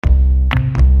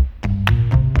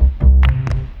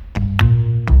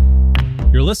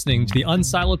You're listening to the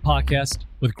Unsiloed podcast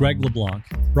with Greg LeBlanc,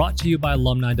 brought to you by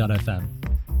alumni.fm.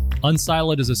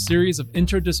 Unsiloed is a series of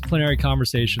interdisciplinary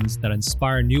conversations that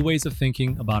inspire new ways of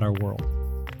thinking about our world.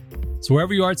 So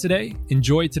wherever you are today,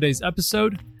 enjoy today's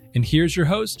episode, and here's your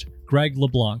host, Greg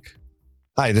LeBlanc.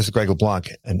 Hi, this is Greg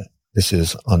LeBlanc, and this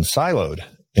is Unsiloed.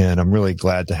 And I'm really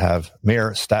glad to have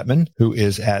Meir Statman, who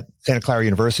is at Santa Clara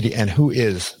University and who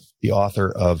is the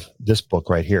author of this book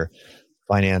right here,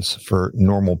 Finance for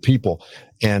Normal People.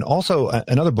 And also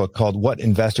another book called What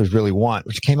Investors Really Want,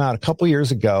 which came out a couple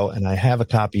years ago. And I have a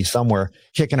copy somewhere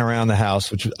kicking around the house,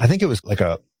 which I think it was like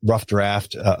a rough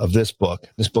draft of this book.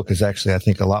 This book is actually, I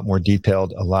think, a lot more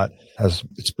detailed,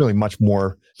 it's really much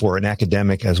more for an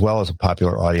academic as well as a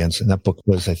popular audience. And that book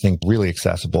was, I think, really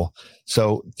accessible.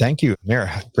 So thank you,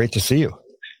 Meir. Great to see you.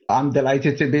 I'm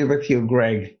delighted to be with you,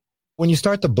 Greg. When you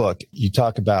start the book, you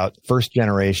talk about first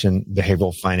generation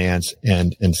behavioral finance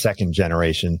and second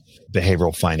generation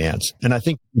behavioral finance. And I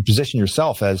think you position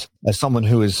yourself as someone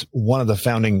who is one of the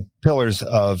founding pillars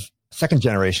of second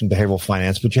generation behavioral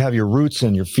finance, but you have your roots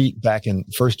and your feet back in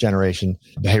first generation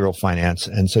behavioral finance.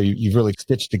 And so you've really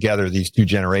stitched together these two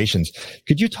generations.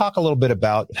 Could you talk a little bit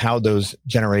about how those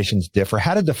generations differ?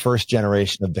 How did the first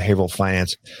generation of behavioral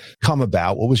finance come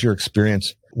about? What was your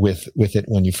experience with it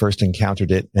when you first encountered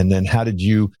it? And then how did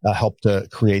you help to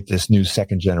create this new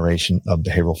second generation of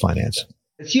behavioral finance?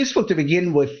 It's useful to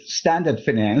begin with standard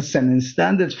finance. And in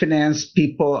standard finance,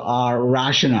 people are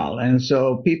rational. And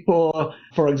so people,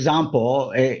 for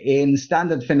example, in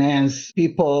standard finance,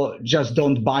 people just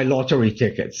don't buy lottery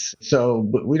tickets. So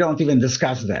we don't even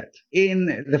discuss that.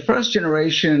 In the first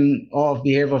generation of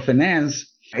behavioral finance,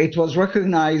 it was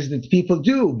recognized that people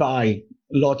do buy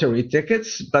lottery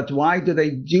tickets. But why do they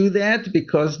do that?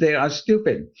 Because they are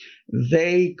stupid.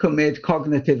 They commit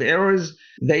cognitive errors.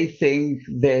 They think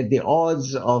that the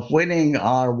odds of winning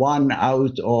are 1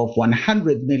 out of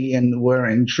 100 million, where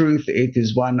in truth it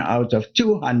is 1 out of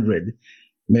 200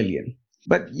 million.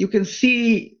 But you can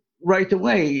see right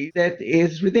away that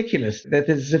is ridiculous. That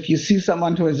is, if you see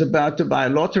someone who is about to buy a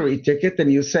lottery ticket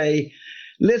and you say,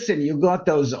 listen, you got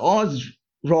those odds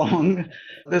wrong,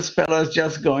 this fellow is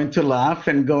just going to laugh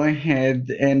and go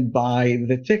ahead and buy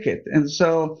the ticket. And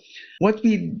so what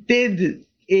we did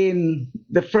in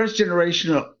the first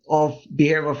generation of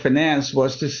behavioral finance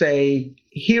was to say,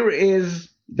 here is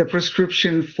the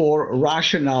prescription for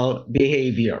rational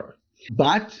behavior.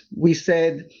 But we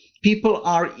said people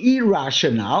are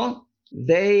irrational.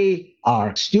 They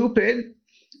are stupid.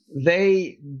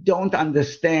 They don't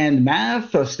understand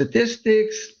math or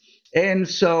statistics. And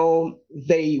so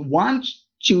they want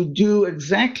to do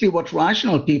exactly what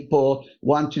rational people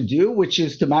want to do, which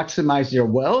is to maximize their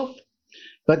wealth.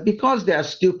 But because they are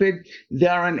stupid, they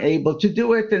are unable to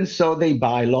do it. And so they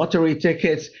buy lottery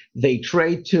tickets, they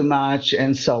trade too much,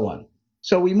 and so on.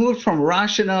 So we moved from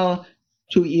rational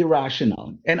to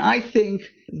irrational. And I think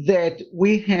that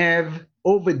we have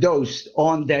overdosed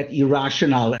on that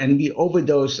irrational, and we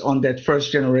overdosed on that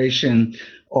first generation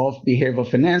of behavioral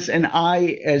finance. And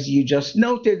I, as you just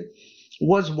noted,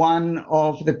 was one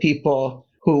of the people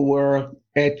who were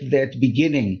at that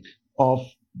beginning of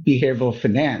behavioral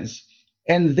finance.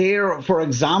 And there, for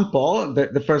example,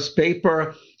 the first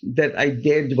paper that I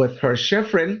did with Hersh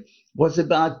Shefrin was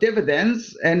about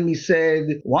dividends. And we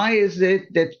said, why is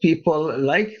it that people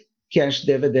like cash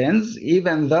dividends,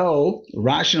 even though,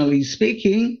 rationally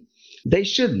speaking, they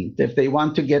shouldn't? If they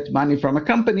want to get money from a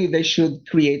company, they should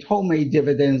create homemade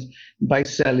dividends by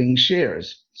selling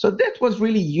shares. So that was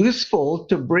really useful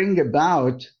to bring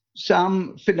about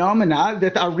some phenomena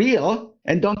that are real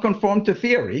and don't conform to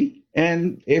theory.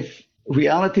 And if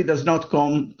reality does not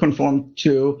conform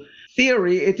to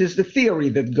theory, it is the theory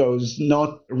that goes,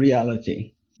 not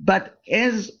reality. But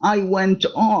as I went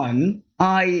on,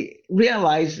 I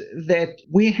realized that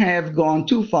we have gone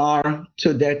too far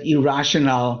to that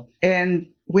irrational, and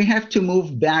we have to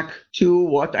move back to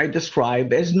what I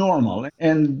describe as normal.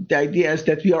 And the idea is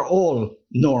that we are all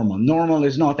normal. Normal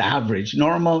is not average.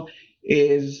 Normal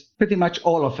is pretty much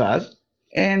all of us.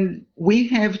 And we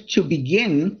have to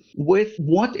begin with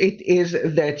what it is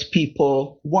that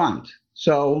people want.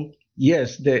 So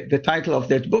yes, the title of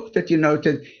that book that you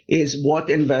noted is What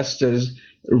Investors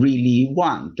Really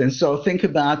Want. And so think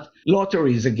about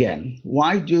lotteries again.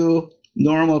 Why do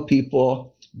normal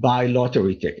people buy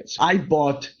lottery tickets? I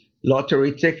bought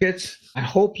lottery tickets. I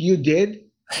hope you did.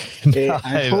 No,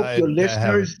 I hope your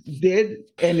listeners did.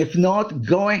 And if not,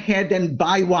 go ahead and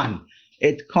buy one.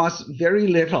 It costs very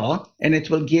little, and it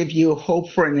will give you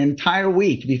hope for an entire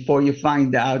week before you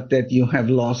find out that you have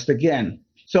lost again.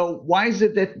 So why is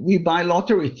it that we buy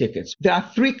lottery tickets? There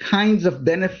are three kinds of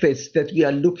benefits that we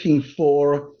are looking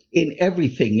for in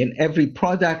everything, in every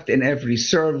product, in every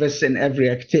service, in every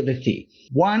activity.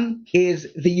 One is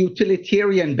the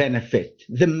utilitarian benefit,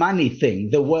 the money thing,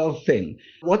 the wealth thing.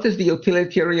 What is the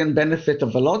utilitarian benefit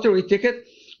of a lottery ticket?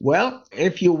 Well,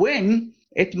 if you win,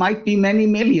 it might be many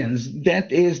millions.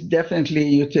 That is definitely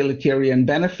utilitarian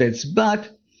benefits,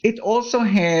 but it also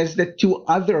has the two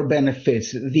other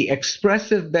benefits, the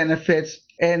expressive benefits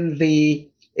and the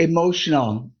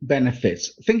emotional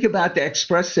benefits. Think about the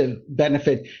expressive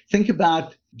benefit. Think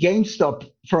about GameStop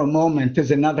for a moment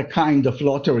as another kind of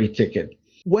lottery ticket.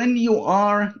 When you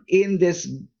are in this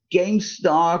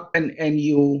GameStop and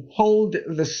you hold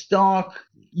the stock,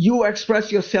 you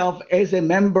express yourself as a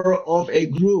member of a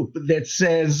group that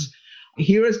says,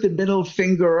 here is the middle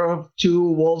finger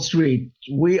to Wall Street.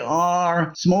 We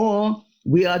are small,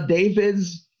 we are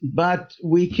Davids, but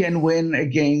we can win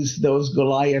against those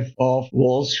Goliath of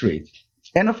Wall Street.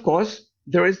 And of course,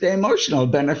 there is the emotional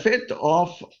benefit of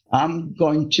I'm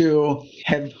going to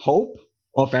have hope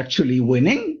of actually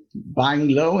winning, buying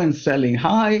low and selling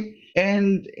high.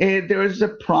 And there is a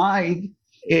pride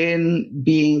in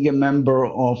being a member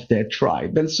of that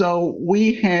tribe. And so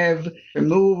we have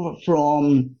moved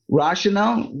from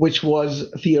rational, which was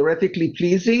theoretically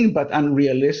pleasing but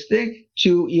unrealistic,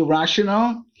 to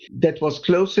irrational, that was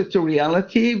closer to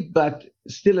reality, but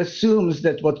still assumes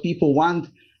that what people want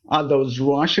are those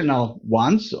rational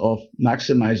wants of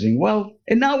maximizing wealth.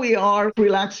 And now we are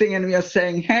relaxing and we are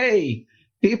saying, hey,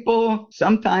 people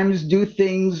sometimes do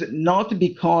things not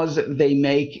because they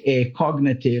make a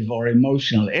cognitive or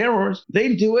emotional errors.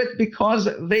 They do it because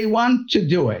they want to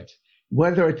do it,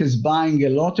 whether it is buying a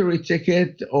lottery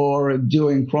ticket or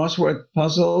doing crossword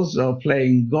puzzles or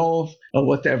playing golf or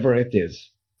whatever it is.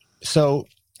 So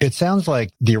it sounds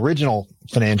like the original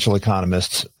financial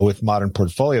economists with modern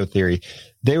portfolio theory,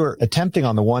 they were attempting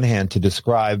on the one hand to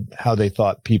describe how they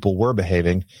thought people were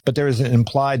behaving, but there is an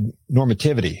implied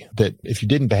normativity that if you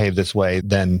didn't behave this way,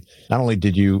 then not only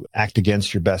did you act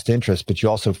against your best interest, but you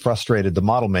also frustrated the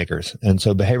model makers. And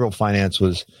so behavioral finance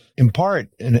was in part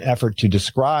an effort to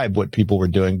describe what people were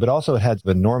doing, but also it had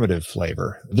a normative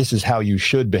flavor. This is how you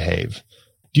should behave.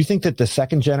 Do you think that the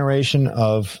second generation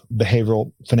of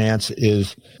behavioral finance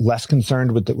is less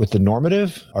concerned with the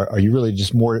normative? Are you really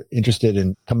just more interested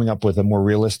in coming up with a more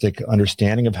realistic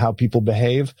understanding of how people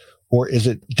behave? Or is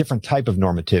it a different type of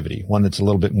normativity, one that's a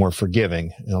little bit more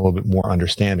forgiving and a little bit more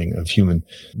understanding of human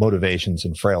motivations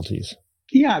and frailties?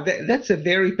 Yeah, that's a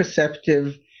very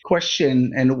perceptive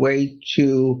question and way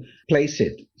to place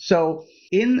it. So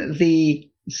in the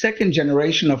second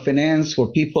generation of finance where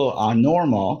people are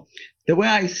normal, the way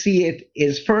I see it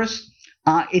is first,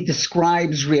 it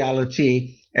describes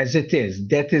reality as it is.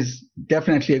 That is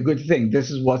definitely a good thing. This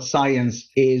is what science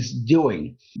is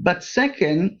doing. But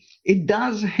second, it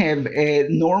does have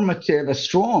a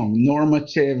strong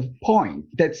normative point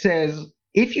that says,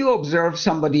 if you observe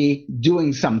somebody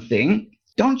doing something,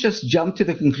 don't just jump to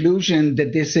the conclusion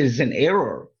that this is an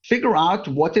error. Figure out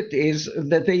what it is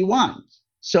that they want.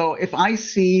 So if I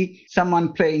see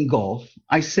someone playing golf,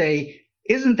 I say,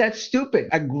 isn't that stupid?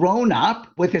 A grown-up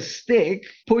with a stick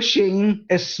pushing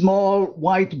a small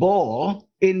white ball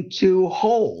into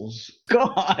holes.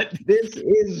 God, this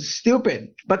is stupid.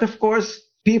 But of course,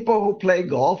 people who play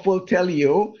golf will tell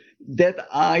you that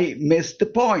I missed the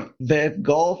point, that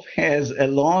golf has a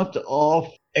lot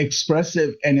of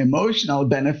expressive and emotional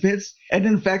benefits. And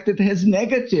in fact, it has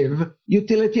negative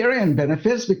utilitarian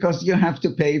benefits because you have to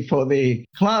pay for the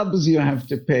clubs, you have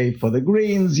to pay for the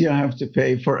greens, you have to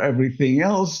pay for everything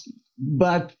else.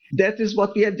 But that is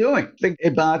what we are doing. Think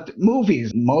about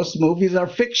movies. Most movies are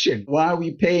fiction. Why are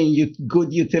we paying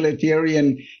good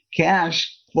utilitarian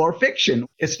cash for fiction?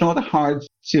 It's not hard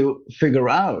to figure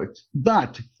out.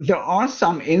 But there are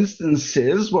some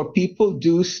instances where people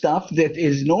do stuff that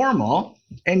is normal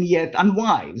and yet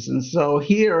unwise. And so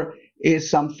here is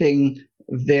something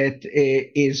that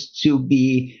is to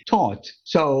be taught.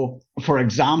 So, for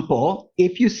example,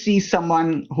 if you see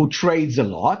someone who trades a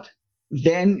lot,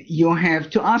 then you have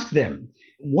to ask them,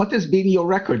 what has been your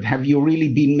record? Have you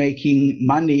really been making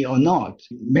money or not?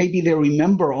 Maybe they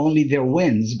remember only their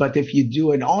wins, but if you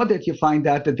do an audit, you find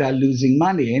out that they're losing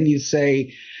money and you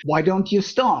say, why don't you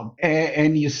stop?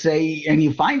 And you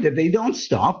find that they don't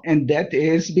stop. And that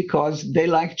is because they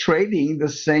like trading the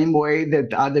same way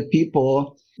that other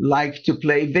people like to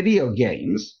play video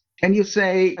games. And you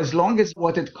say, as long as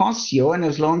what it costs you and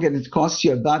as long as it costs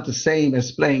you about the same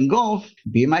as playing golf,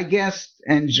 be my guest,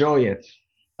 enjoy it.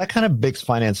 That kind of makes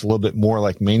finance a little bit more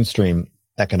like mainstream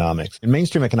economics. In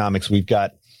mainstream economics, we've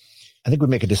got I think we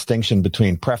make a distinction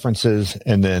between preferences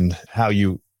and then how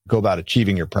you go about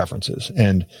achieving your preferences.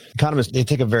 And economists, they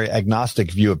take a very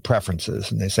agnostic view of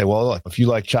preferences. And they say, well, look, if you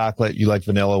like chocolate, you like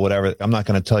vanilla, whatever, I'm not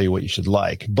going to tell you what you should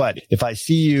like. But if I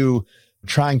see you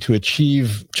trying to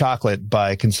achieve chocolate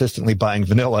by consistently buying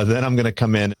vanilla, then I'm going to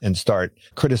come in and start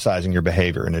criticizing your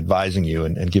behavior and advising you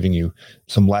and giving you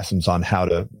some lessons on how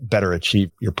to better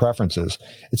achieve your preferences.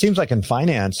 It seems like in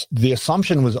finance, the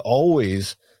assumption was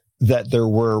always that there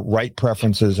were right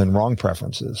preferences and wrong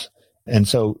preferences. And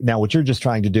so now what you're just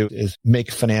trying to do is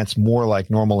make finance more like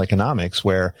normal economics,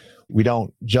 where we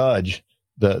don't judge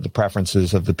the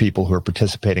preferences of the people who are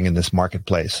participating in this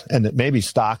marketplace, and that maybe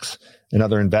stocks and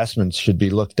other investments should be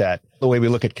looked at the way we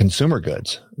look at consumer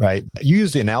goods, right? You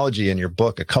use the analogy in your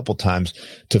book a couple times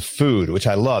to food, which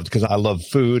I loved because I love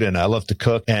food and I love to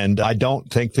cook. And I don't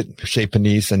think that Chez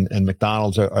Panisse and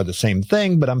McDonald's are the same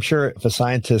thing, but I'm sure if a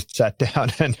scientist sat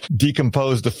down and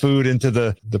decomposed the food into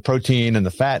the protein and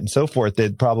the fat and so forth,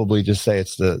 they'd probably just say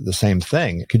it's the same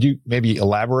thing. Could you maybe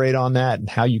elaborate on that and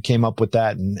how you came up with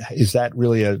that? And is that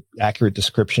really an accurate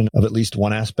description of at least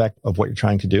one aspect of what you're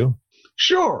trying to do?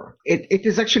 Sure. It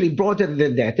is actually broader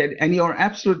than that. And you're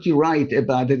absolutely right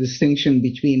about the distinction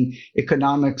between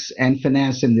economics and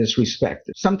finance in this respect.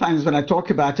 Sometimes when I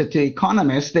talk about it to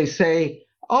economists, they say,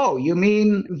 oh, you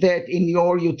mean that in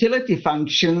your utility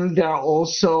function, there are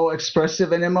also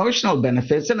expressive and emotional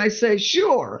benefits? And I say,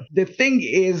 sure. The thing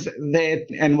is that,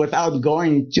 and without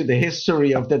going to the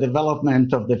history of the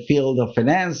development of the field of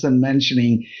finance and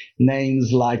mentioning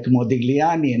names like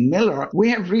Modigliani and Miller, we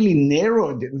have really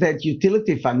narrowed that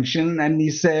utility function. And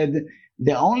we said,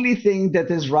 the only thing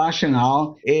that is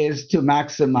rational is to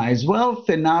maximize wealth.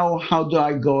 And now how do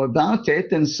I go about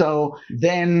it? And so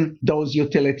then those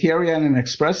utilitarian and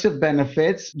expressive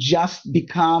benefits just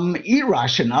become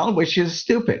irrational, which is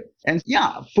stupid. And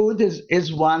yeah, food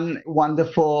is one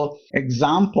wonderful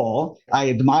example. I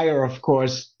admire, of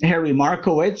course, Harry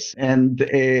Markowitz and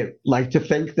like to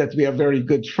think that we are very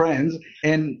good friends.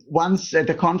 And once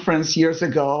at a conference years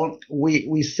ago,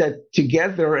 we sat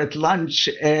together at lunch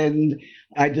and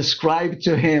I described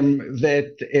to him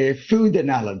that food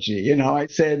analogy. I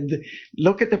said,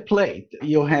 look at the plate.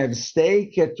 You have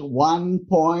steak at one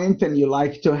point and you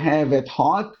like to have it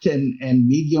hot and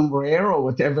medium rare or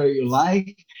whatever you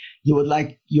like. You would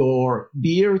like your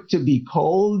beer to be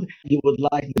cold. You would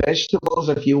like vegetables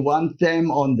if you want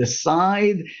them on the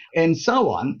side, and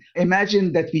so on.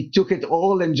 Imagine that we took it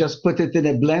all and just put it in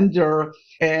a blender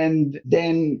and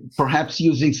then perhaps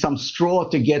using some straw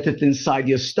to get it inside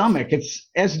your stomach. It's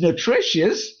as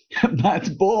nutritious,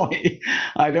 but boy,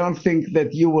 I don't think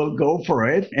that you will go for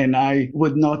it, and I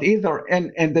would not either.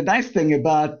 And the nice thing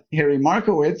about Harry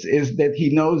Markowitz is that he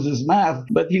knows his math,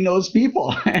 but he knows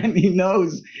people, and he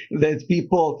knows that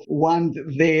people want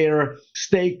their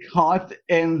steak hot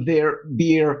and their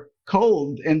beer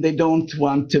cold, and they don't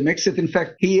want to mix it. In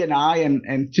fact, he and I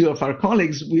and two of our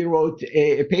colleagues, we wrote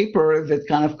a paper that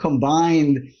kind of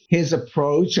combined his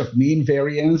approach of mean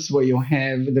variance, where you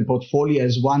have the portfolio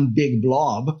as one big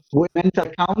blob, with mental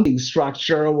accounting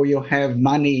structure, where you have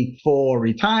money for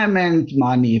retirement,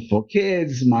 money for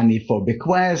kids, money for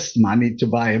bequest, money to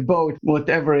buy a boat,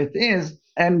 whatever it is.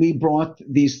 And we brought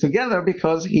these together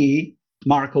because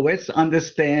Markowitz,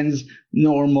 understands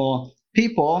normal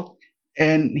people.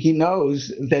 And he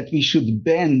knows that we should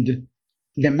bend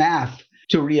the math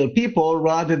to real people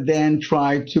rather than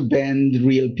try to bend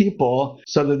real people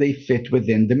so that they fit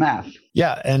within the math.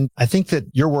 Yeah. And I think that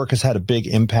your work has had a big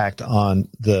impact on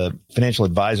the financial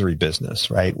advisory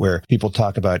business, right? Where people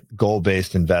talk about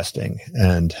goal-based investing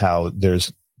and how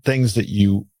there's things that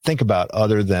you think about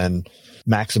other than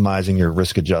maximizing your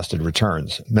risk-adjusted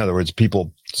returns. In other words,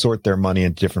 people sort their money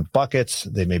into different buckets.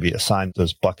 They maybe assign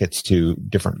those buckets to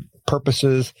different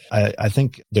purposes. I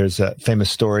think there's a famous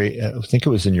story, I think it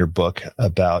was in your book,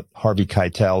 about Harvey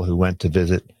Keitel, who went to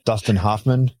visit Dustin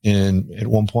Hoffman at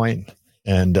one point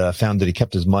and found that he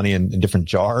kept his money in different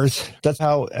jars. That's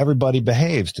how everybody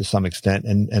behaves to some extent.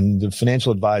 And the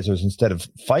financial advisors, instead of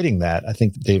fighting that, I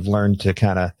think they've learned to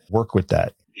kind of work with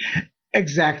that.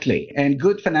 Exactly. And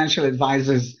good financial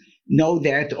advisors know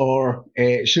that, or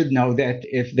should know that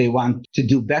if they want to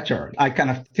do better. I kind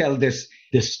of tell this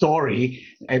story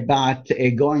about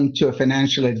going to a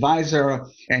financial advisor,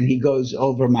 and he goes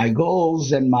over my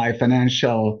goals and my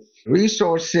financial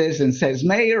resources and says,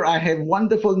 Mayor, I have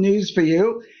wonderful news for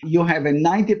you. You have a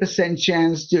 90%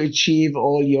 chance to achieve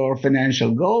all your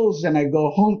financial goals. And I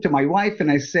go home to my wife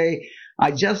and I say,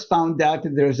 I just found out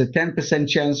that there's a 10%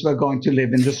 chance we're going to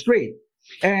live in the street.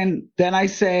 And then I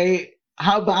say,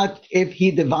 how about if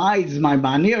he divides my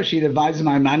money or she divides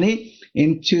my money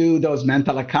into those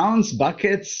mental accounts,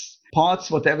 buckets,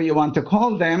 pots, whatever you want to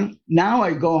call them. Now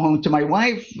I go home to my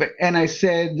wife and I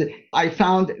said, I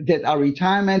found that our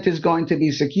retirement is going to be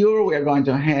secure. We are going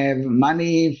to have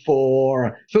money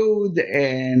for food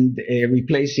and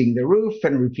replacing the roof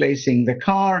and replacing the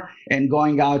car and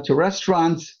going out to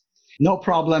restaurants. No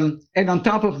problem. And on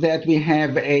top of that, we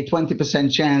have a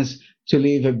 20% chance to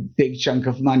leave a big chunk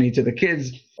of money to the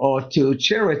kids or to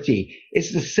charity.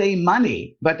 It's the same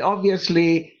money, but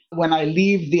obviously when I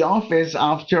leave the office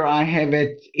after I have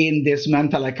it in this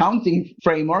mental accounting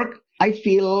framework, I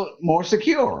feel more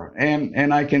secure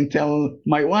and I can tell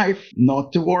my wife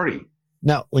not to worry.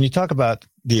 Now, when you talk about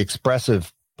the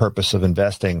expressive purpose of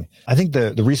investing, I think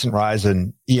the recent rise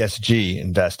in ESG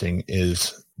investing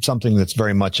is something that's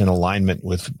very much in alignment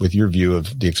with your view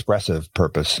of the expressive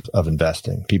purpose of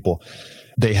investing. People,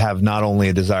 they have not only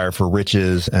a desire for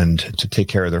riches and to take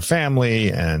care of their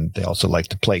family, and they also like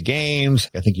to play games.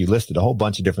 I think you listed a whole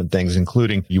bunch of different things,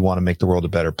 including you want to make the world a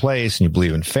better place and you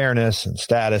believe in fairness and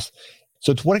status.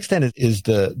 So to what extent is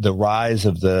the rise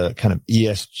of the kind of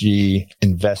ESG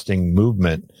investing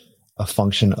movement a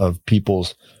function of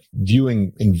people's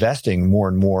viewing investing more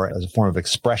and more as a form of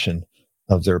expression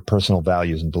of their personal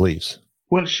values and beliefs?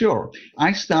 Well, sure.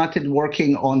 I started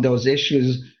working on those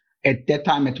issues. At that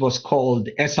time, it was called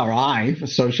SRI, for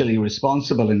socially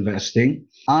responsible investing.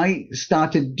 I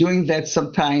started doing that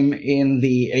sometime in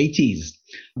the 80s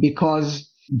because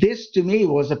this, to me,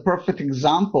 was a perfect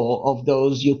example of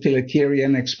those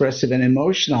utilitarian, expressive, and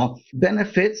emotional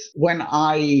benefits. When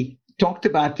I talked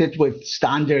about it with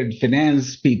standard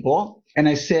finance people, and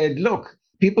I said, look,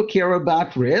 people care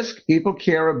about risk, people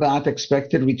care about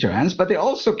expected returns, but they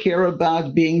also care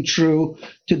about being true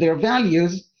to their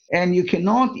values. And you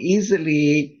cannot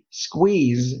easily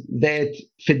squeeze that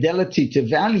fidelity to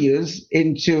values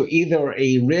into either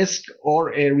a risk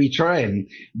or a return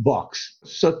box.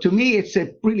 So to me, it's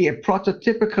really a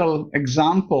prototypical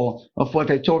example of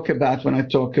what I talk about when I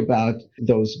talk about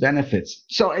those benefits.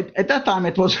 So at that time,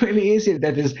 it was really easy.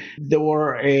 That is, there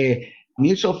were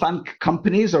mutual fund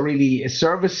companies or really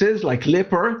services like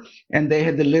Lipper, and they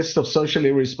had the list of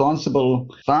socially responsible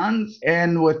funds.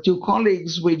 And with two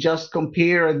colleagues, we just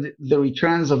compared the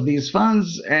returns of these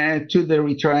funds to the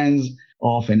returns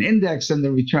of an index and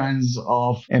the returns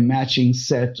of a matching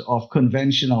set of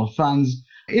conventional funds.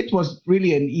 It was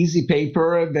really an easy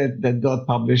paper that got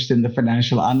published in the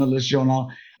Financial Analyst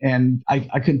Journal, and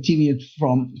I continued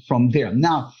from there.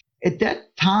 Now, at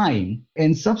that time,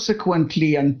 and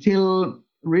subsequently until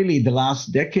really the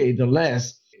last decade or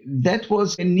less, that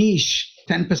was a niche.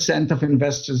 10% of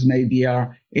investors maybe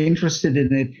are interested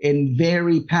in it and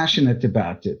very passionate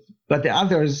about it. But the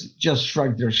others just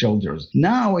shrug their shoulders.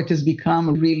 Now it has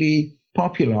become really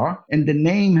popular, and the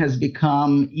name has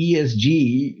become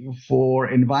ESG for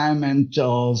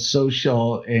environmental,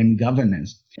 social, and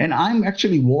governance. And I'm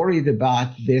actually worried about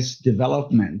this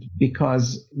development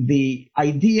because the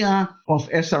idea of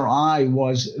SRI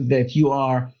was that you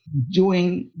are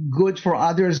doing good for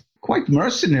others, quite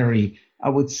mercenary, I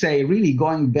would say, really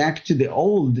going back to the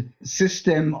old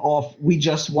system of we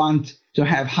just want to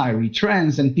have high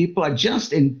returns, and people are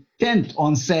just intent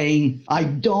on saying, I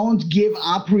don't give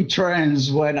up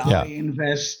returns when I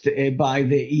invest by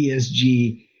the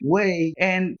ESG way.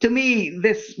 And to me,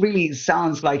 this really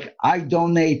sounds like I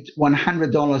donate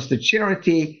 $100 to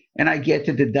charity and I get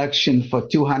a deduction for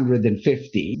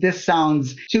 $250. This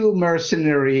sounds too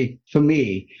mercenary for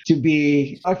me to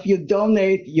be, if you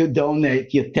donate, you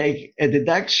take a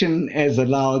deduction as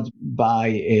allowed by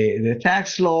the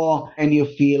tax law, and you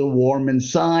feel warm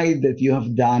inside that you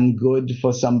have done good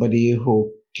for somebody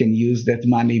who can use that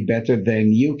money better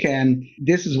than you can.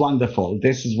 This is wonderful.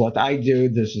 This is what I do.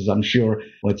 This is, I'm sure,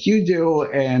 what you do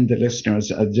and the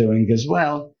listeners are doing as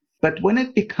well. But when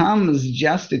it becomes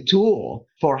just a tool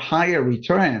for higher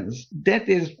returns, that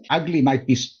is, ugly might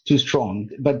be too strong,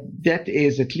 but that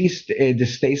is at least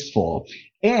distasteful.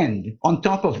 And on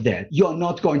top of that, you're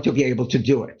not going to be able to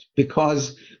do it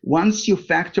because once you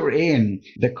factor in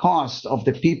the cost of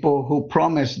the people who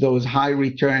promise those high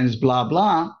returns, blah,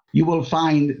 blah, you will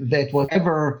find that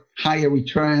whatever higher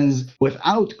returns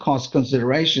without cost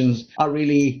considerations are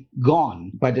really gone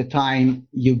by the time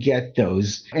you get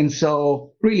those. And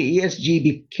so really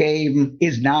ESG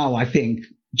is now, I think,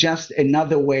 just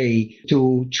another way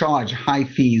to charge high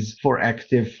fees for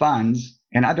active funds.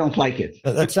 And I don't like it.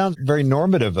 That sounds very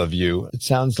normative of you. It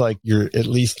sounds like you at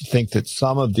least think that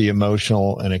some of the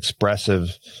emotional and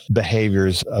expressive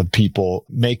behaviors of people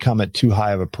may come at too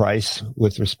high of a price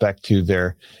with respect to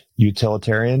their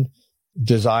utilitarian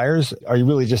desires? Are you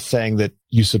really just saying that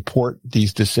you support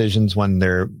these decisions when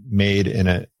they're made in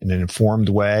an informed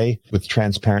way with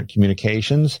transparent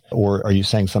communications? Or are you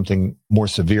saying something more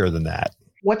severe than that?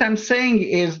 What I'm saying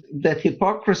is that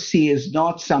hypocrisy is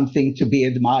not something to be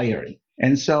admired.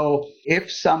 And so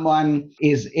if someone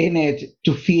is in it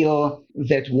to feel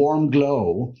that warm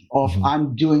glow of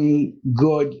I'm doing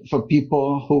good for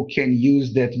people who can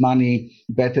use that money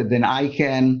better than I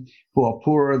can, who are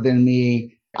poorer than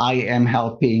me, I am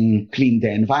helping clean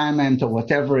the environment or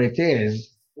whatever it is.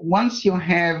 Once you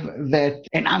have that,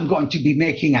 and I'm going to be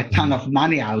making a ton of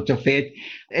money out of it,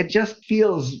 it just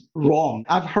feels wrong.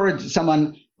 I've heard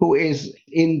someone who is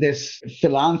in this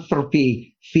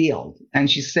philanthropy field, and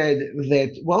she said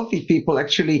that wealthy people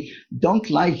actually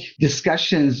don't like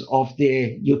discussions of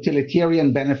the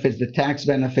utilitarian benefits, the tax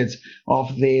benefits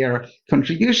of their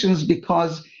contributions,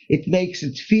 because it makes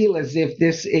it feel as if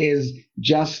this is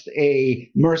just a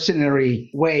mercenary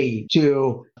way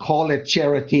to call it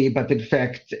charity, but in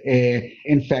fact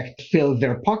fill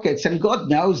their pockets. And God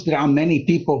knows there are many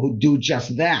people who do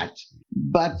just that.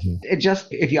 But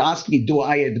if you ask me, do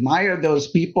I admire those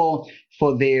people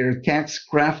for their tax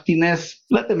craftiness?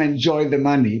 Let them enjoy the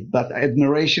money, but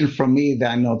admiration from me,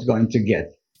 they're not going to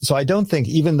get. So I don't think,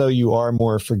 even though you are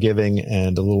more forgiving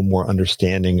and a little more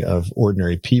understanding of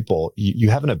ordinary people, you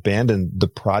haven't abandoned the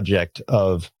project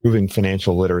of improving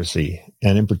financial literacy,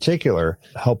 and in particular,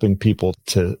 helping people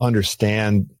to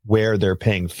understand where they're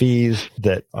paying fees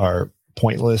that are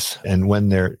pointless and when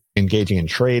they're engaging in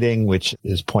trading, which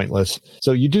is pointless.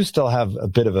 So you do still have a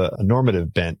bit of a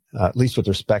normative bent, at least with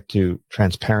respect to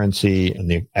transparency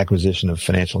and the acquisition of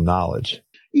financial knowledge.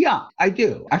 Yeah, I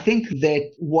do. I think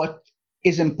that what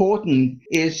is important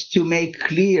is to make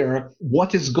clear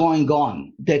what is going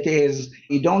on. That is,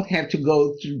 you don't have to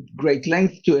go to great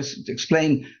length to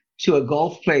explain to a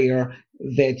golf player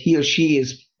that he or she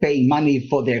is paying money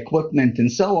for their equipment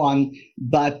and so on,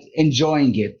 but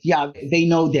enjoying it. Yeah, they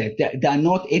know that. They're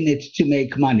not in it to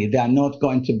make money. They are not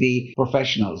going to be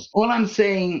professionals. All I'm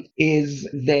saying is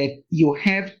that you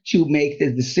have to make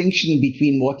the distinction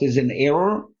between what is an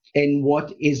error and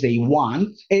what is a want.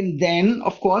 And then,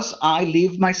 of course, I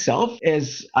leave myself,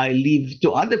 as I leave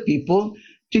to other people,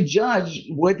 to judge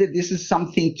whether this is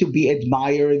something to be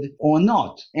admired or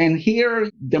not. And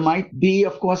here, there might be,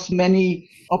 of course, many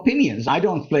opinions. I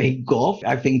don't play golf.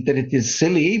 I think that it is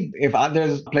silly. If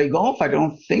others play golf, I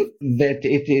don't think that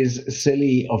it is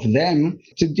silly of them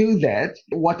to do that.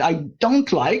 What I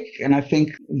don't like, and I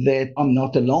think that I'm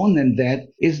not alone in that,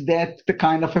 is that the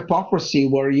kind of hypocrisy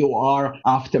where you are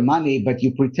after money, but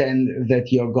you pretend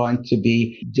that you're going to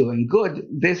be doing good.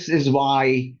 This is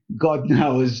why God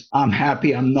knows I'm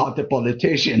happy I'm not a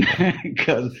politician,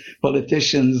 because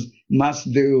politicians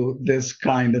must do this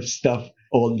kind of stuff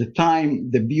all the time.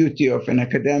 The beauty of an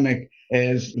academic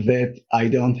is that I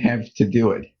don't have to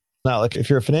do it. Now, like if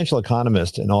you're a financial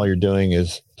economist and all you're doing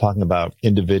is talking about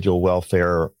individual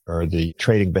welfare or the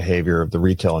trading behavior of the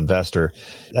retail investor,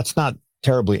 that's not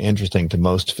terribly interesting to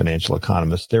most financial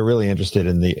economists. They're really interested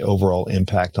in the overall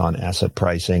impact on asset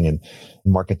pricing and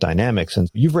market dynamics. And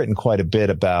you've written quite a bit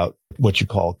about what you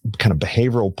call kind of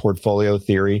behavioral portfolio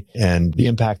theory and the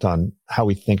impact on how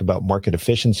we think about market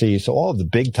efficiency. So all of the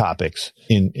big topics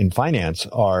in finance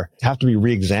have to be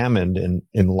reexamined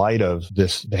in light of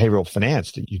this behavioral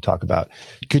finance that you talk about.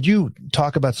 Could you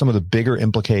talk about some of the bigger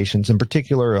implications, in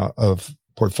particular of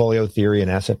portfolio theory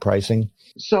and asset pricing?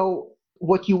 So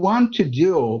what you want to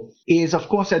do is, of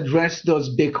course, address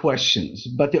those big questions.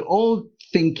 But the old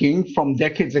thinking from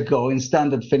decades ago in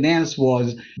standard finance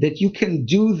was that you can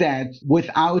do that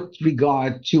without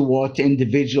regard to what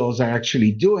individuals are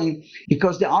actually doing,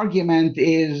 because the argument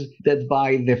is that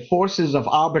by the forces of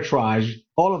arbitrage,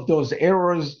 all of those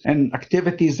errors and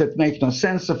activities that make no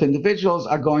sense of individuals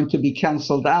are going to be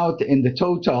canceled out in the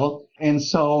total. And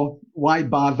so why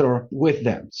bother with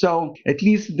them? So at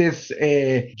least this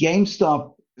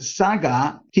GameStop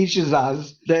saga teaches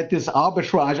us that this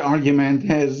arbitrage argument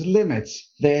has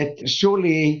limits, that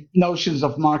surely notions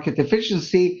of market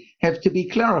efficiency have to be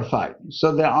clarified.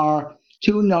 So there are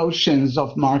two notions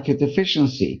of market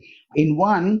efficiency. In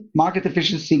one, market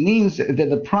efficiency means that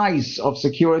the price of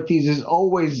securities is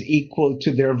always equal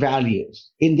to their values.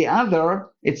 In the other,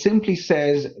 it simply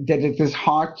says that it is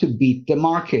hard to beat the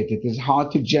market. It is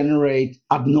hard to generate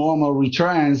abnormal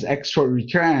returns, extra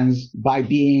returns, by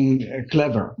being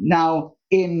clever. Now,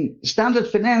 in standard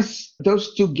finance,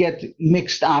 those two get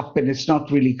mixed up and it's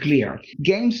not really clear.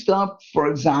 GameStop, for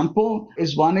example,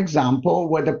 is one example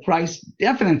where the price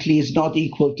definitely is not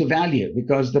equal to value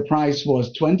because the price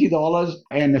was $20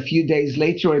 and a few days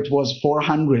later it was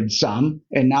 400 some,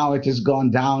 and now it has gone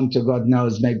down to God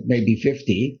knows maybe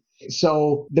 50.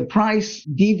 So the price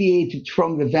deviated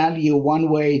from the value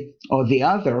one way or the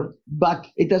other, but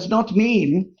it does not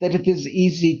mean that it is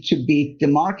easy to beat the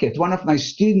market. One of my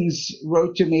students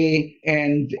wrote to me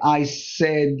and I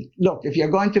said, look, if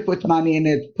you're going to put money in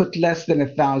it, put less than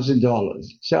 $1,000.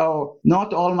 So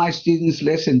not all my students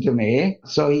listened to me.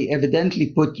 So he evidently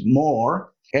put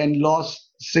more and lost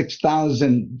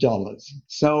 $6,000.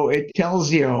 So it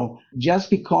tells you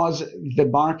just because the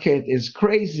market is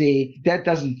crazy, that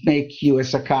doesn't make you a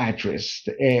psychiatrist.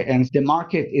 And the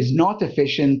market is not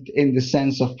efficient in the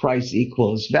sense of price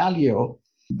equals value,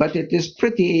 but it is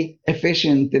pretty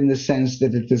efficient in the sense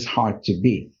that it is hard to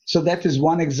beat. So that is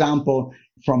one example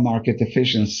from market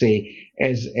efficiency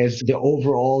as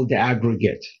the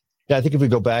aggregate. Yeah, I think if we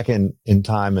go back in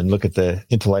time and look at the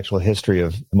intellectual history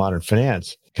of modern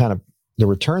finance, kind of the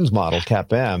returns model,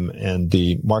 CAPM, and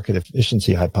the market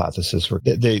efficiency hypothesis,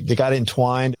 they got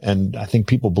entwined, and I think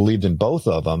people believed in both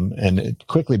of them, and it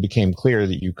quickly became clear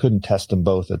that you couldn't test them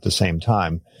both at the same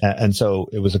time. And so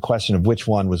it was a question of which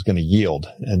one was going to yield.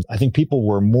 And I think people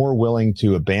were more willing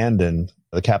to abandon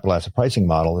the capital asset pricing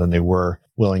model than they were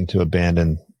willing to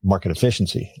abandon market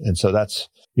efficiency. And so that's,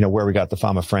 where we got the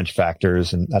Fama French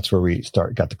factors, and that's where we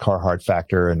got the Carhart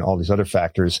factor and all these other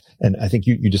factors. And I think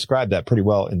you described that pretty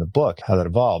well in the book, how that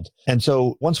evolved. And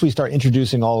so once we start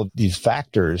introducing all of these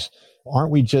factors, aren't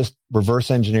we just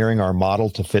reverse engineering our model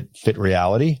to fit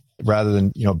reality rather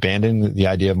than, abandoning the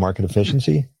idea of market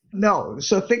efficiency? No.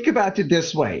 So think about it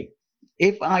this way.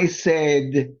 If I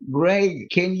said, Greg,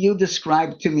 can you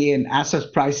describe to me an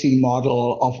asset pricing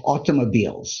model of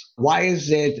automobiles? Why is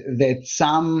it that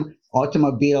some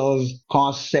automobiles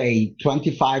cost, say,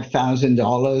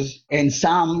 $25,000 and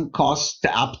some cost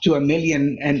up to $1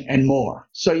 million and more?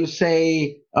 So you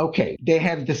say, okay, they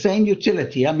have the same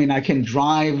utility. I mean, I can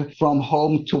drive from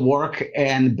home to work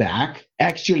and back.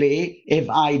 Actually, if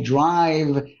I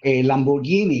drive a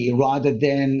Lamborghini rather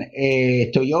than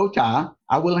a Toyota,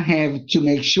 I will have to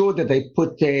make sure that I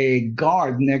put a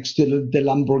guard next to the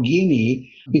Lamborghini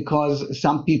because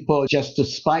some people, just to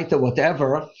spite or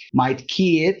whatever, might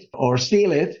key it or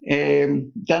steal it.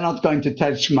 They're not going to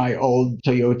touch my old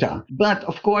Toyota. But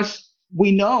of course,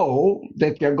 we know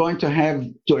that you're going to have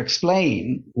to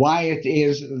explain why it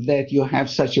is that you have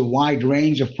such a wide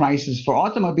range of prices for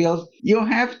automobiles. You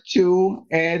have to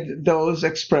add those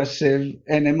expressive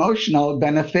and emotional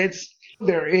benefits.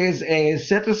 There is a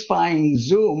satisfying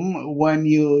zoom when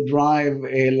you drive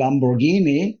a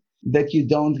Lamborghini that you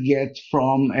don't get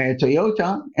from a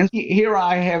Toyota. And here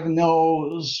I have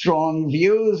no strong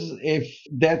views. If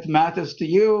that matters to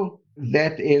you,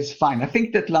 that is fine. I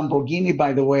think that Lamborghini,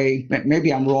 by the way,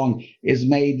 maybe I'm wrong, is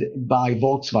made by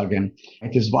Volkswagen.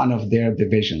 It is one of their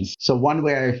divisions. So one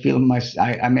way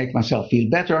I make myself feel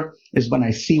better is when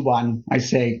I see one, I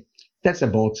say, that's a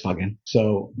Volkswagen.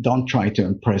 So don't try to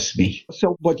impress me.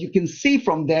 So what you can see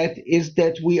from that is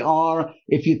that we are,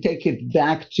 if you take it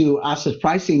back to asset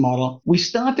pricing model, we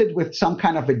started with some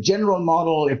kind of a general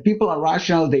model. If people are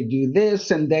rational, they do this,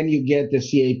 and then you get the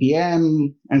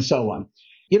CAPM and so on.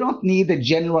 You don't need a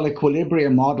general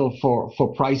equilibrium model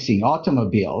for pricing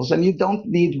automobiles, and you don't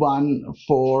need one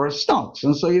for stocks.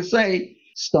 And so you say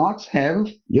stocks have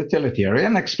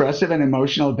utilitarian, expressive, and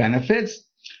emotional benefits.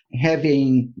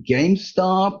 Having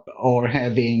GameStop or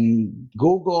having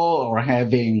Google or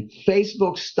having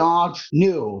Facebook stocks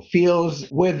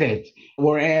feels with it.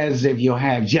 Whereas if you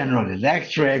have General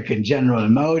Electric and General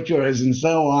Motors and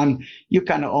so on, you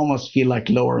kind of almost feel like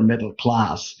lower middle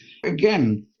class.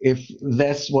 Again, if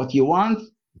that's what you want,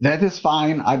 that is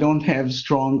fine. I don't have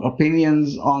strong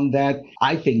opinions on that.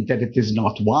 I think that it is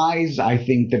not wise. I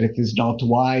think that it is not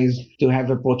wise to have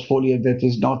a portfolio that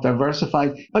is not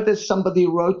diversified. But as somebody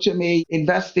wrote to me,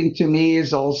 investing to me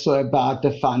is also about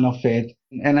the fun of it.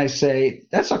 And I say,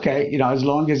 that's okay. As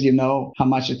long as you know how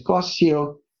much it costs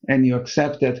you and you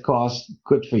accept that cost,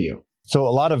 good for you. So a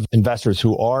lot of investors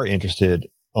who are interested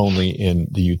only in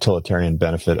the utilitarian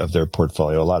benefit of their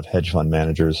portfolio, a lot of hedge fund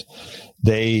managers,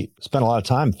 they spend a lot of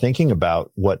time thinking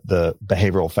about what the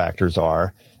behavioral factors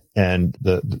are and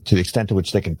to the extent to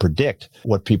which they can predict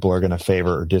what people are going to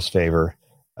favor or disfavor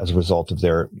as a result of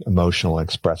their emotional and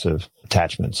expressive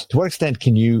attachments. To what extent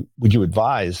would you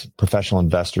advise professional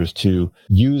investors to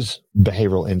use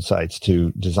behavioral insights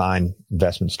to design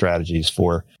investment strategies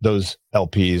for those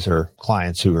LPs or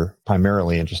clients who are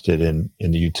primarily interested in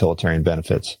the utilitarian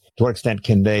benefits? To what extent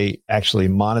can they actually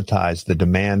monetize the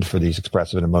demand for these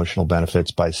expressive and emotional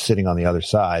benefits by sitting on the other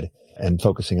side and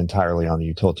focusing entirely on the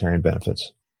utilitarian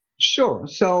benefits? Sure.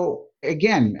 So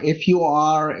again, if you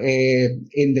are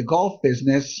in the golf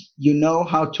business, you know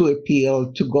how to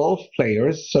appeal to golf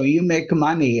players. So you make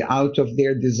money out of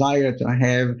their desire to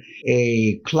have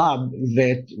a club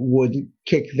that would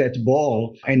kick that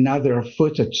ball another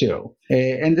foot or two.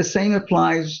 And the same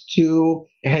applies to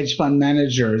hedge fund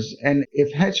managers. And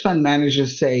if hedge fund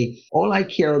managers say, all I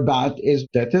care about is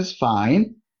that is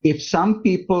fine. If some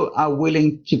people are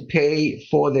willing to pay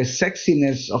for the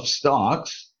sexiness of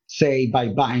stocks, say by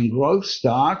buying growth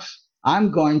stocks, I'm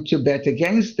going to bet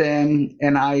against them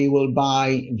and I will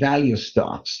buy value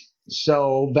stocks.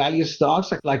 So value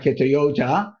stocks are like a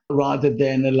Toyota rather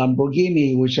than a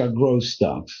Lamborghini, which are growth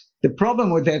stocks. The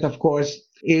problem with that, of course,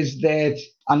 is that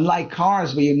unlike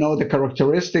cars where you know the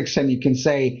characteristics and you can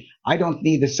say, I don't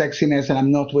need the sexiness and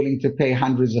I'm not willing to pay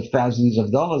hundreds of thousands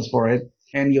of dollars for it.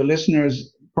 And your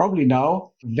listeners probably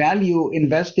know, value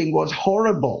investing was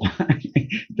horrible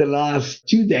the last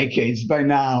 2 decades by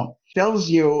now. Tells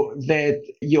you that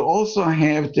you also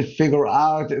have to figure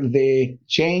out the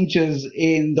changes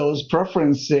in those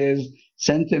preferences,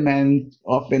 sentiment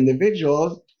of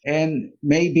individuals. And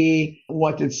maybe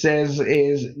what it says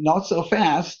is not so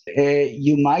fast.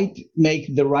 You might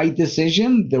make the right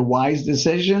decision, the wise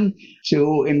decision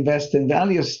to invest in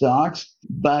value stocks,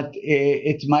 but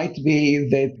it might be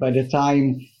that by the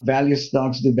time value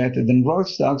stocks do better than growth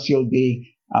stocks, you'll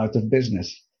be out of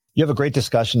business. You have a great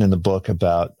discussion in the book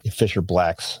about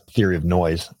Fisher-Black's theory of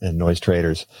noise and noise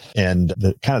traders and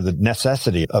the kind of the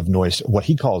necessity of noise, what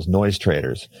he calls noise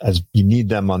traders, as you need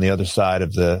them on the other side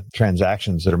of the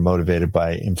transactions that are motivated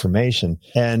by information.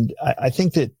 And I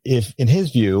think that if in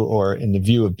his view or in the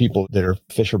view of people that are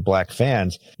Fisher-Black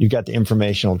fans, you've got the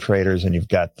informational traders and you've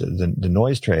got the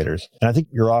noise traders. And I think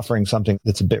you're offering something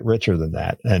that's a bit richer than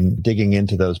that and digging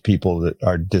into those people that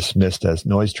are dismissed as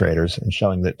noise traders and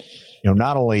showing that,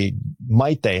 not only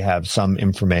might they have some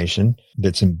information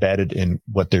that's embedded in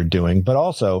what they're doing, but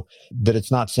also that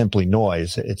it's not simply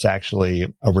noise. It's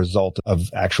actually a result of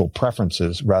actual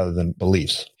preferences rather than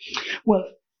beliefs. Well,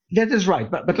 that is right.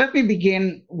 But let me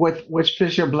begin with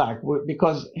Fisher-Black,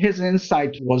 because his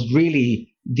insight was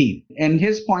really deep. And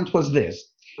his point was this.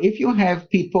 If you have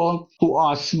people who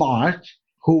are smart,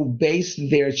 who base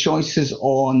their choices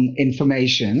on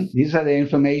information, these are the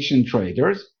information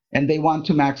traders, and they want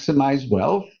to maximize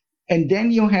wealth. And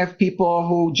then you have people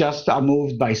who just are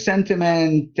moved by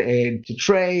sentiment to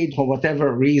trade for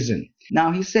whatever reason.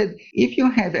 Now, he said, if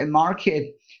you have a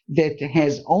market that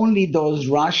has only those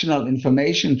rational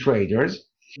information traders,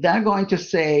 they're going to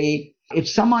say, if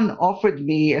someone offered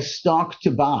me a stock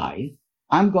to buy,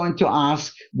 I'm going to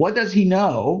ask, what does he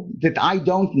know that I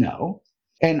don't know?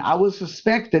 And I will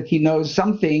suspect that he knows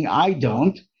something I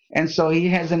don't. And so he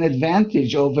has an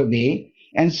advantage over me.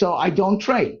 And so I don't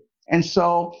trade. And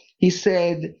so he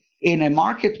said, in a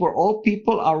market where all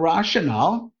people are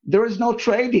rational, there is no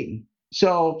trading.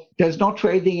 So there's no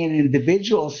trading in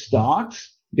individual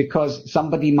stocks because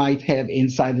somebody might have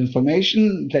inside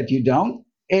information that you don't.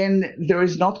 And there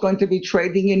is not going to be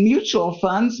trading in mutual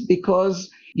funds because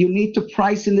you need to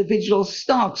price individual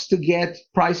stocks to get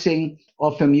pricing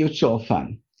of a mutual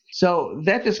fund. So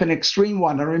that is an extreme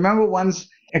one. I remember once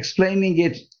explaining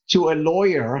it to a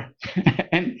lawyer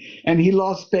and he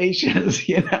lost patience.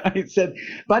 He said,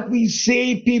 but we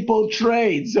see people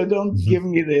trade, so don't give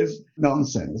me this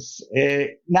nonsense.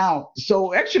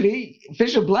 So actually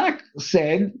Fisher-Black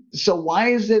said, so why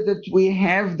is it that we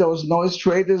have those noise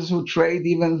traders who trade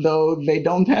even though they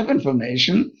don't have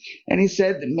information? And he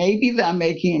said, maybe they're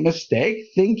making a mistake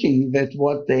thinking that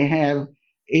what they have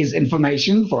is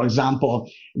information. For example,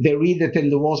 they read it in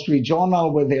the Wall Street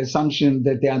Journal with the assumption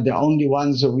that they are the only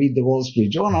ones who read the Wall Street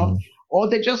Journal, or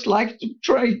they just like to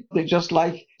trade. They just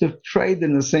like to trade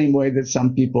in the same way that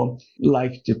some people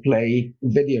like to play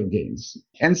video games.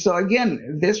 And so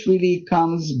again, this really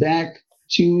comes back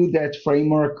to that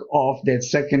framework of that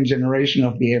second generation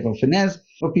of behavioral finance,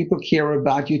 where people care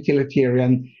about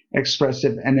utilitarian,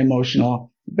 expressive, and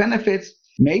emotional benefits.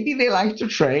 Maybe they like to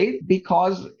trade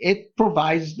because it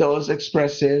provides those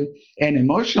expressive and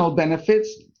emotional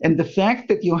benefits. And the fact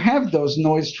that you have those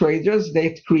noise traders,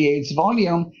 that creates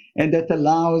volume and that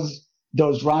allows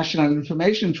those rational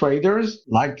information traders,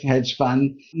 like hedge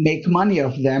fund, make money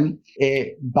of them,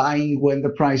 buying when the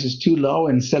price is too low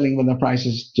and selling when the price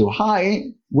is too high,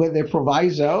 with a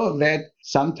proviso that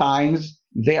sometimes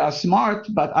they are smart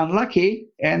but unlucky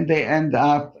and they end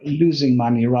up losing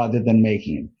money rather than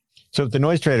making it. So if the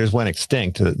noise traders went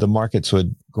extinct, the markets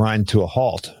would grind to a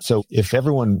halt. So if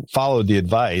everyone followed the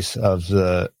advice of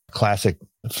the classic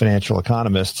financial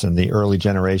economists and the early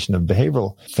generation of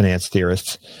behavioral finance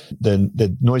theorists, then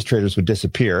the noise traders would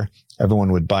disappear.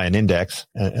 Everyone would buy an index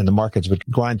and the markets would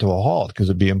grind to a halt because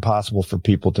it'd be impossible for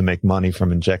people to make money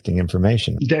from injecting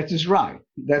information. That is right.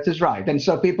 That is right. And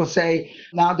so people say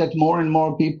now that more and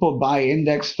more people buy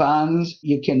index funds,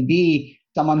 you can be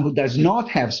someone who does not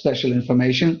have special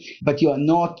information, but you are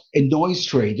not a noise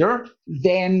trader,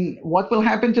 then what will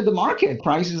happen to the market?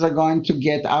 Prices are going to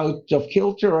get out of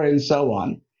kilter and so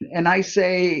on. And I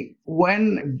say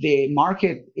when the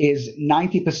market is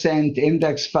 90%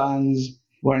 index funds,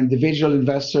 where individual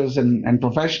investors and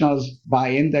professionals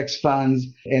buy index funds,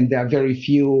 and there are very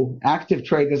few active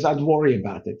traders, I'd worry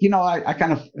about it. I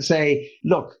kind of say,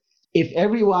 look, if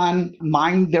everyone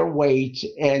mind their weight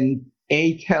and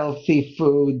ate healthy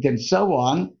food and so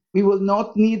on, we will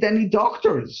not need any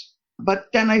doctors. But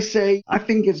then I say, I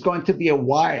think it's going to be a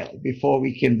while before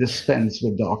we can dispense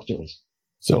with doctors.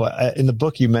 So in the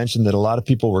book, you mentioned that a lot of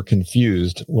people were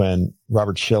confused when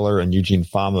Robert Shiller and Eugene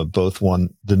Fama both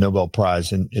won the Nobel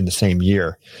Prize in the same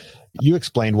year. You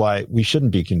explained why we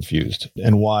shouldn't be confused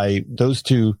and why those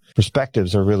two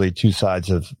perspectives are really two sides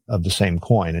of the same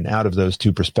coin. And out of those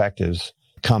two perspectives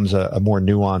comes a more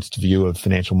nuanced view of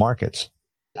financial markets.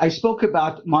 I spoke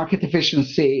about market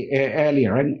efficiency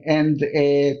earlier, and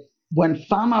when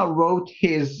Fama wrote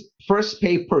his first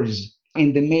papers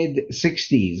in the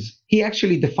mid-60s, he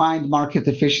actually defined market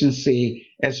efficiency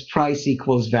as price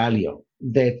equals value,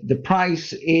 that the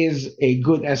price is a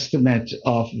good estimate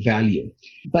of value.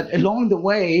 But along the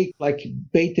way, like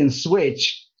bait and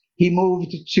switch, he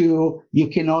moved to you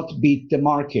cannot beat the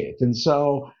market. And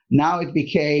so now it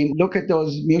became, look at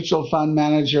those mutual fund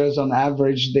managers, on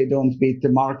average, they don't beat the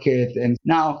market. And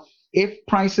now if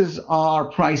prices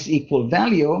are price equal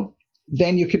value,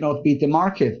 then you cannot beat the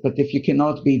market. But if you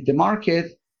cannot beat the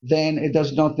market, then it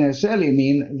does not necessarily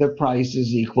mean the price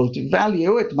is equal to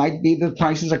value. It might be that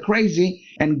prices are crazy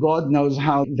and God knows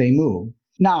how they move.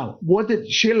 Now, what did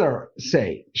Shiller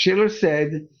say? Shiller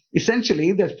said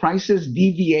essentially that prices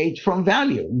deviate from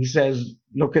value. He says,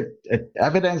 look at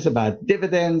evidence about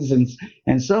dividends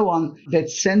and so on, that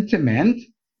sentiment,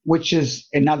 which is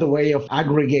another way of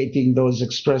aggregating those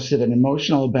expressive and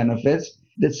emotional benefits,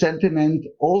 that sentiment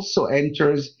also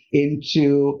enters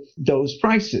into those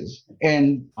prices.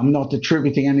 And I'm not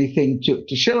attributing anything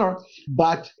to Shiller,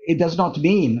 but it does not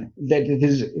mean that it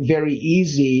is very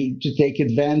easy to take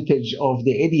advantage of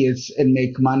the idiots and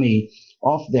make money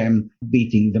off them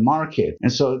beating the market.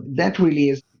 And so that really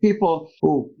is, people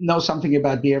who know something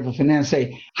about behavioral finance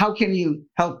say, how can you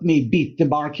help me beat the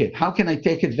market? How can I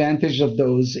take advantage of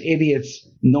those idiots,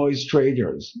 noise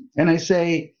traders? And I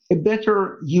say, a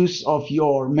better use of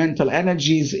your mental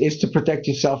energies is to protect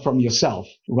yourself from yourself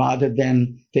rather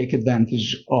than take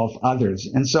advantage of others.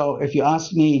 And so if you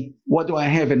ask me, what do I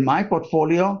have in my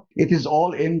portfolio? It is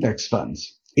all index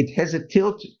funds. It has a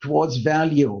tilt towards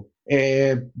value.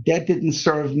 That didn't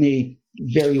serve me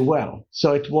very well.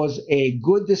 So it was a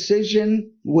good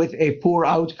decision with a poor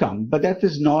outcome. But that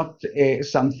is not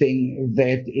something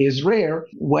that is rare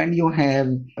when you have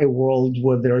a world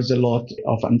where there's a lot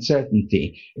of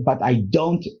uncertainty. But I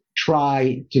don't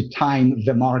try to time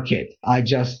the market. I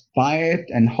just buy it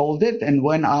and hold it. And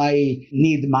when I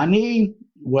need money,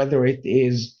 whether it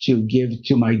is to give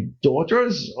to my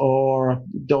daughters or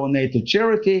donate to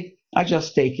charity, I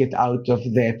just take it out of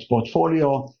that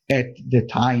portfolio at the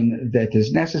time that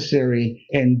is necessary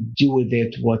and do with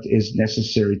it what is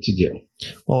necessary to do.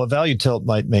 Well, a value tilt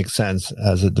might make sense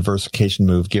as a diversification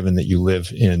move, given that you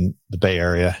live in the Bay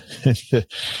Area,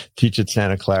 teach at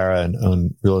Santa Clara and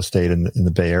own real estate in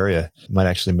the Bay Area. It might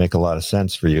actually make a lot of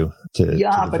sense for you to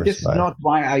but this is not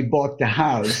why I bought the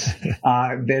house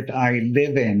that I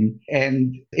live in.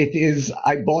 And it is,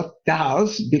 I bought the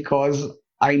house because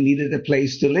I needed a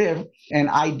place to live, and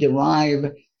I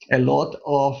derive a lot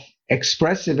of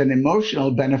expressive and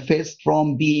emotional benefits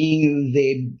from being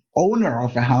the owner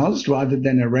of a house rather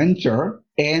than a renter.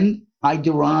 And I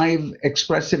derive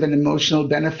expressive and emotional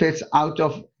benefits out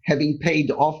of having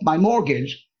paid off my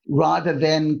mortgage rather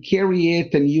than carry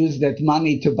it and use that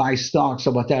money to buy stocks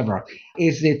or whatever.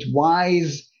 Is it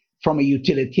wise from a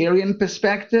utilitarian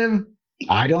perspective?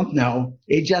 I don't know.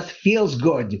 It just feels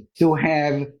good to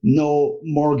have no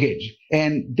mortgage.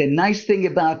 And the nice thing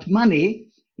about money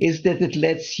is that it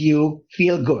lets you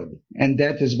feel good. And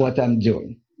that is what I'm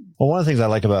doing. Well, one of the things I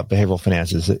like about behavioral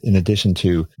finance is that in addition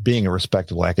to being a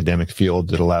respectable academic field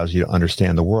that allows you to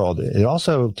understand the world, it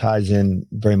also ties in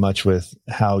very much with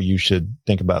how you should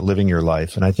think about living your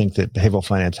life. And I think that behavioral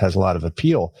finance has a lot of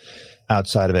appeal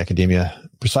outside of academia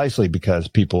precisely because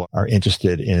people are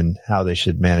interested in how they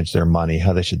should manage their money,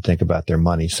 how they should think about their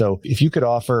money. So if you could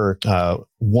offer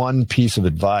one piece of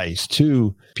advice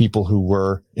to people who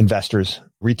were investors,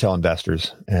 retail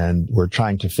investors, and were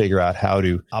trying to figure out how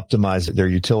to optimize their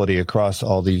utility across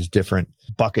all these different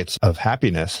buckets of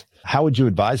happiness, how would you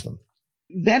advise them?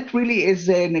 That really is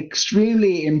an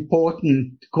extremely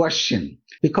important question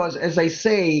because, as I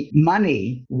say,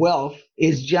 money, wealth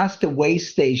is just a way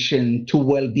station to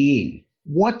well-being.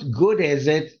 What good is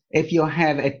it if you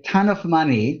have a ton of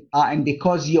money and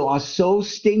because you are so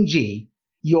stingy,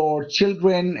 your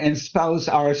children and spouse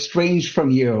are estranged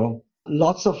from you,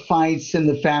 lots of fights in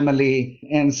the family,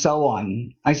 and so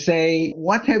on. I say,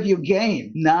 what have you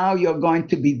gained? Now you're going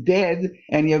to be dead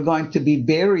and you're going to be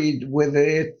buried with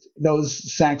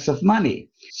those sacks of money.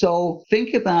 So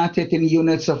think about it in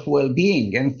units of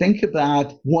well-being and think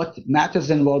about what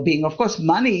matters in well-being. Of course,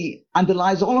 money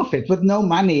underlies all of it. With no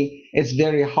money, it's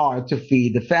very hard to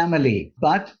feed the family.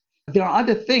 But there are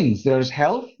other things. There's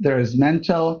health, there is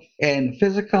mental and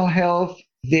physical health.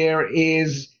 There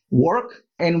is work.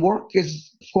 And work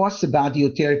is, of course, about the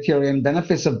utilitarian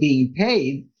benefits of being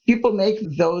paid. People make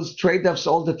those trade-offs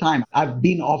all the time. I've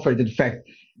been offered, in fact,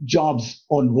 jobs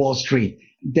on Wall Street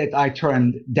that I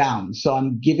turned down. So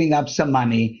I'm giving up some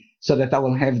money so that I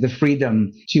will have the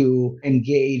freedom to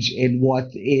engage in what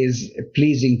is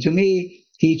pleasing to me,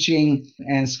 teaching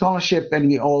and scholarship, and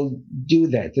we all do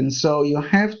that. And so you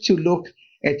have to look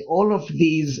at all of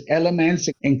these elements,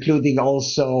 including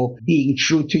also being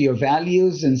true to your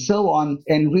values and so on,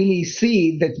 and really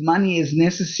see that money is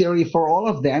necessary for all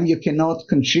of them. You cannot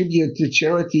contribute to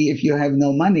charity if you have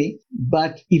no money,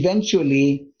 but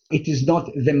eventually it is not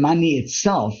the money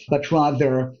itself, but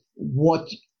rather what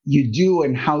you do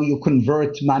and how you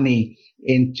convert money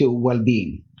into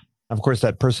well-being. Of course,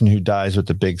 that person who dies with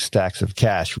the big stacks of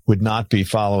cash would not be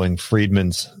following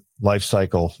Friedman's life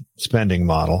cycle spending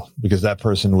model, because that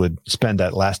person would spend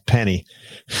that last penny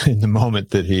in the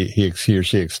moment that he or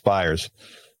she expires.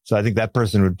 So I think that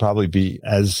person would probably be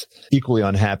as equally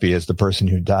unhappy as the person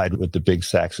who died with the big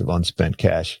sacks of unspent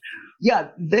cash. Yeah,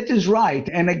 that is right.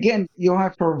 And again, you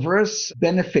have perverse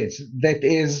benefits. That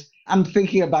is, I'm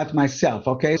thinking about myself.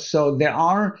 Okay. So there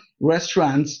are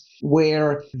restaurants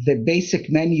where the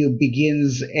basic menu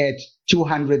begins at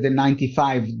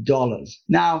 $295.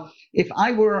 Now, if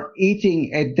I were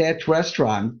eating at that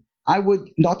restaurant, I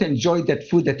would not enjoy that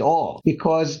food at all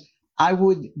because I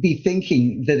would be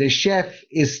thinking that the chef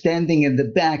is standing in the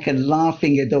back and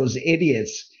laughing at those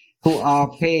idiots who are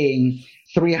paying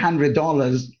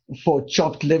 $300 for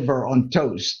chopped liver on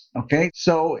toast. Okay.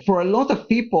 So for a lot of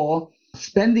people,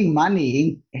 spending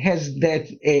money has that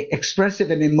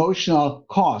expressive and emotional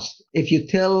cost. If you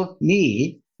tell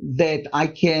me that I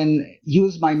can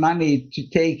use my money to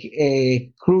take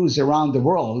a cruise around the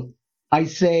world, I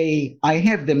say, I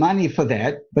have the money for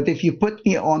that, but if you put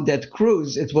me on that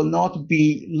cruise, it will not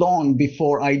be long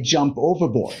before I jump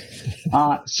overboard.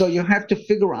 So you have to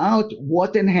figure out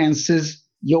what enhances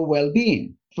your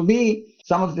well-being. For me,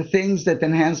 some of the things that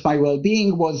enhanced my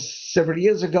well-being was several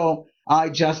years ago, I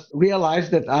just realized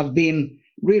that I've been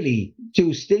really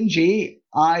too stingy.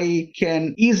 I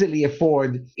can easily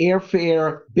afford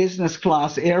airfare, business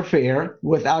class airfare,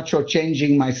 without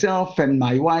shortchanging myself and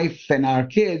my wife and our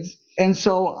kids. And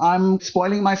so I'm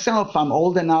spoiling myself. I'm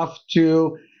old enough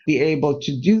to be able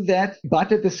to do that.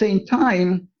 But at the same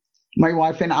time, my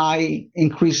wife and I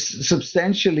increase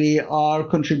substantially our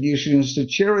contributions to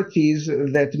charities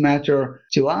that matter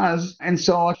to us. And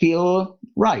so I feel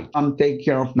right. I'm taking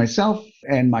care of myself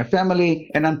and my family,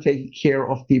 and I'm taking care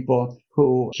of people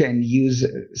who can use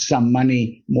some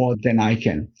money more than I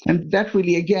can. And that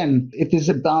really, again, it is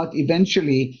about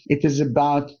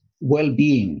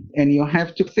well-being. And you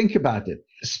have to think about it.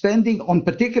 Spending on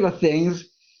particular things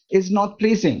is not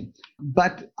pleasing,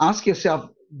 but ask yourself,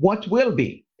 what will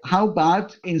be? How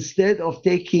about instead of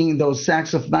taking those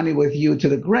sacks of money with you to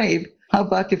the grave, how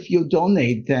about if you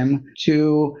donate them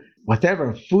to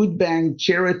whatever, food bank,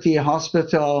 charity,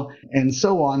 hospital, and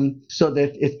so on, so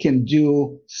that it can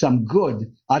do some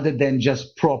good other than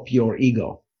just prop your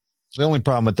ego? The only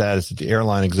problem with that is that the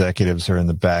airline executives are in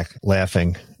the back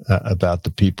laughing about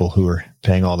the people who are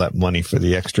paying all that money for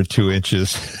the extra 2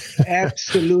 inches.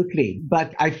 Absolutely.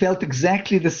 But I felt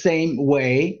exactly the same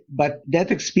way. But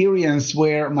that experience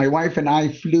where my wife and I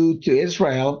flew to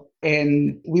Israel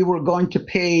and we were going to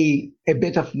pay a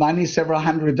bit of money, several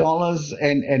 $100s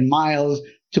and miles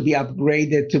to be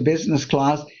upgraded to business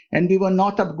class, and we were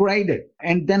not upgraded.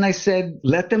 And then I said,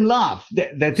 let them laugh.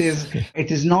 That is,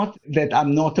 it is not that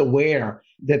I'm not aware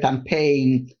that I'm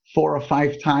paying 4 or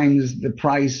 5 times the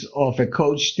price of a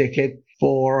coach ticket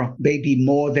for maybe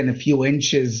more than a few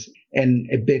inches and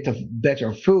a bit of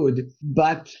better food.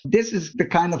 But this is the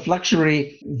kind of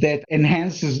luxury that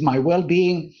enhances my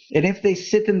well-being. And if they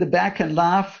sit in the back and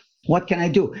laugh, what can I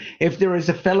do? If there is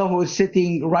a fellow who is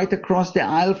sitting right across the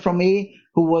aisle from me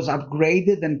who was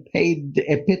upgraded and paid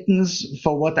a pittance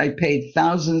for what I paid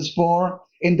thousands for,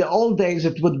 in the old days,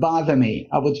 it would bother me.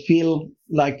 I would feel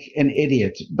like an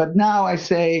idiot. But now I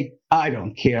say, I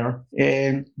don't care.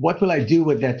 What will I do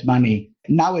with that money?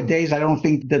 Nowadays, I don't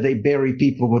think that they bury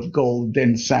people with gold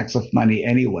and sacks of money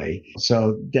anyway.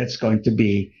 So that's going to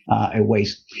be a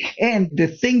waste. And the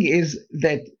thing is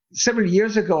that several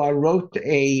years ago, I wrote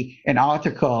an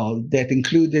article that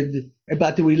included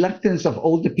about the reluctance of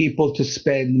older people to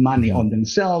spend money on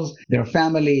themselves, their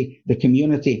family, the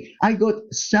community. I got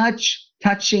such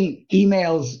touching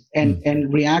emails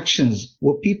and reactions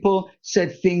where people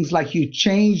said things like, you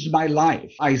changed my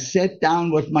life. I sat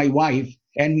down with my wife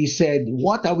and we said,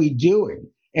 what are we doing?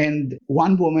 And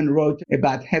one woman wrote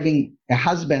about having a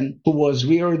husband who was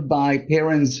reared by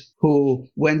parents who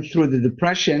went through the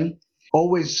Depression,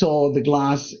 always saw the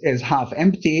glass as half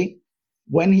empty.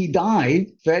 When he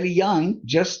died, fairly young,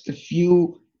 just a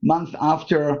few months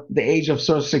after the age of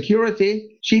Social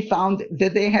Security, she found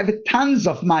that they have tons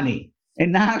of money.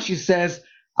 And now she says,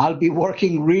 I'll be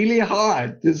working really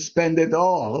hard to spend it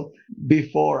all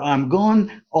before I'm gone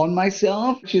on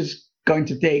myself. She's going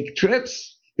to take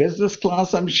trips, business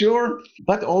class, I'm sure.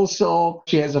 But also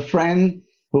she has a friend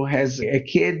who has a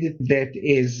kid that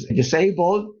is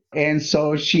disabled. And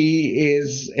so she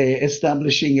is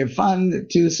establishing a fund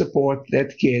to support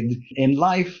that kid in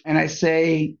life. And I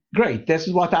say, great, this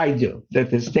is what I do.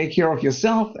 That is, take care of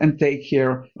yourself and take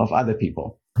care of other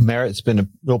people. Meir, it's been a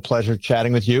real pleasure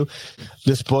chatting with you.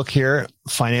 This book here,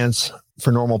 Finance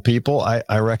for Normal People,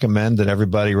 I recommend that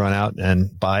everybody run out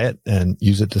and buy it and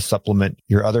use it to supplement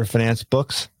your other finance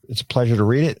books. It's a pleasure to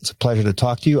read it. It's a pleasure to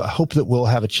talk to you. I hope that we'll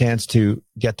have a chance to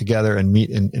get together and meet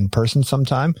in person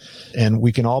sometime. And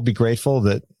we can all be grateful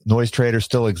that noise traders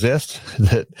still exist,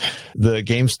 that the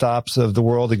GameStops of the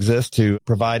world exist to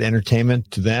provide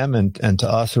entertainment to them and to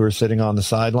us who are sitting on the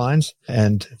sidelines,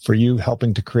 and for you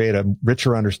helping to create a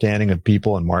richer understanding of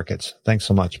people and markets. Thanks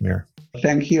so much, Meir.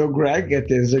 Thank you, Greg. It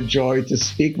is a joy to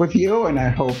speak with you, and I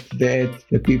hope that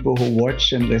the people who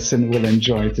watch and listen will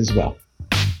enjoy it as well.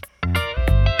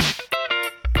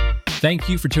 Thank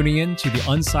you for tuning in to the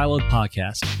Unsiloed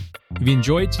podcast. If you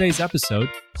enjoyed today's episode,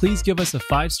 please give us a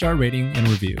 5-star rating and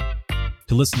review.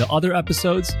 To listen to other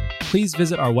episodes, please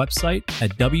visit our website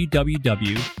at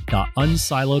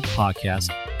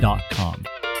www.unsiloedpodcast.com.